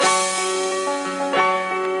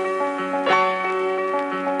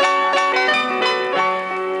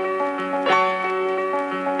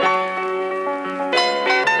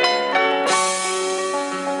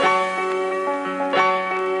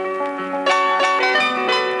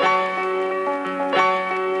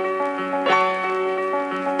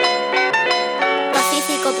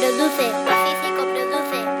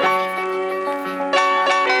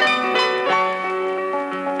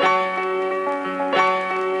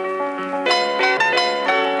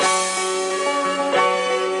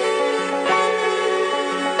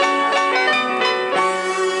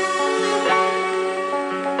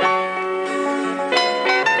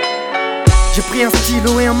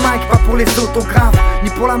stylo et un mic, pas pour les autographes, ni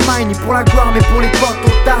pour la maille, ni pour la gloire, mais pour les potes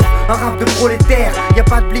au taf. Un rap de prolétaire, y a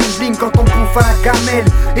pas de bling bling quand on bouffe à la gamelle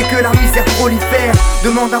et que la misère prolifère.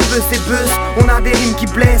 Demande un peu ces buzz, on a des rimes qui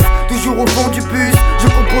blessent. Toujours au fond du bus, je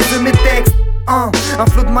compose mes textes. Un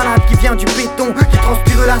flot de malade qui vient du béton, qui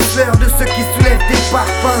transpire la sueur de ceux qui soulèvent des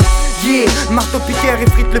parpaings. Yeah, marteau piqueur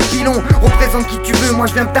effrite le pilon. Représente qui tu veux, moi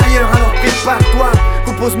je viens d'ailleurs, alors prépare-toi.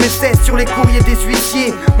 Compose mes cesses sur les courriers des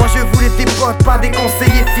huissiers. Moi je voulais des potes, pas des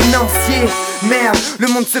conseillers financiers. Merde, le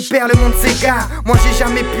monde se perd, le monde s'égare. Moi j'ai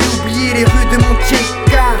jamais pu oublier les rues de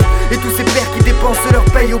Montier-Car et tous ces pères qui dépensent leur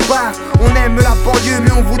paye au bar. On aime la banlieue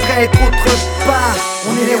mais on voudrait être autre part.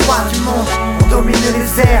 On est les rois du monde, on domine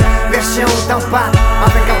les airs. Perché haut d'un pas,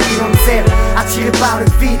 avec un pilon de sel. Attiré par le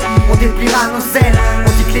vide, on dépliera nos ailes. On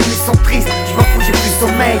dit que les nuits sont tristes, je m'en fous, j'ai plus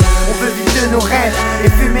sommeil. On veut vivre de nos rêves et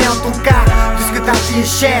fumer en ton cas. Puisque ta vie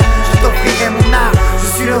est chère, je t'offrirai mon art.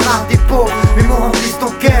 Je suis le rap des pauvres, mes mots remplissent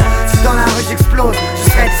ton cœur. Si dans la rue j'explose, je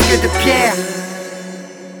serai disque de pierre.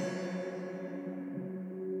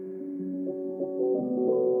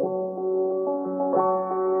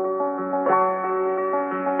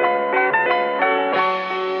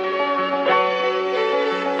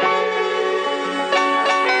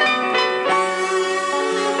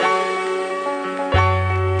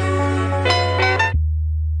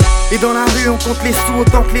 Et dans la rue on compte les sous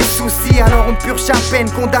autant que les soucis. Alors on purge à peine,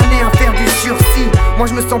 condamné à faire du sursis. Moi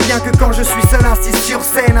je me sens bien que quand je suis seul assis sur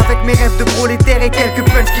scène, avec mes rêves de prolétaire et quelques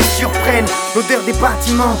punchs qui surprennent. L'odeur des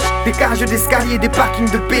bâtiments, des cages d'escalier, des parkings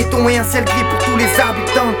de béton et un ciel gris pour tous les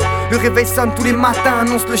habitants. Le réveil sonne tous les matins,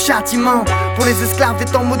 annonce le châtiment. Pour les esclaves des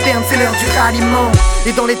temps modernes, c'est l'heure du ralliement.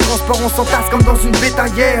 Et dans les transports on s'entasse comme dans une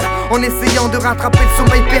bétaillère, en essayant de rattraper le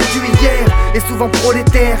sommeil perdu hier. Et souvent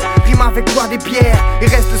prolétaire, rime avec toi des pierres et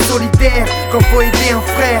reste solitaire quand faut aider un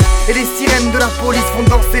frère. Et les sirènes de la police font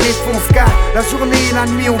danser les fonce-cars. La journée et la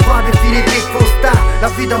nuit on va défiler des faux stars. La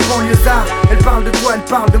vie d'un banlieusard, elle parle de toi, elle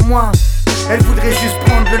parle de moi. Elle voudrait juste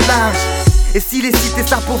prendre le large. Et si les cités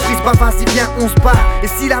s'appauvrissent, bah vas-y viens on se bat. Et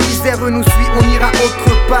si la misère nous suit, on ira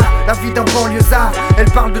autre part. La vie d'un banlieusard,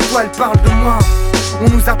 elle parle de toi, elle parle de moi. On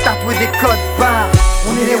nous a tatoué des codes barres.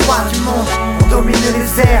 On est les rois du monde, on domine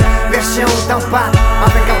les airs. Perché haut d'un pas,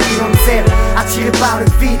 avec un pilon de sel. Attiré par le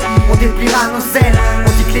vide, on dépliera nos ailes. On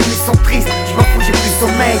dit que les nuits sont tristes, je m'en fous, j'ai plus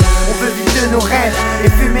sommeil. On veut vivre de nos rêves et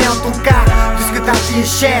fumer en ton cas. Puisque ta vie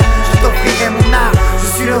est chère, je t'offrirai mon art.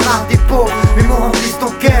 Je suis le rap des pauvres, mes mots remplissent ton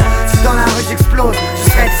cœur. Si dans la rue j'explose, je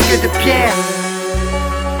serai disque de pierre.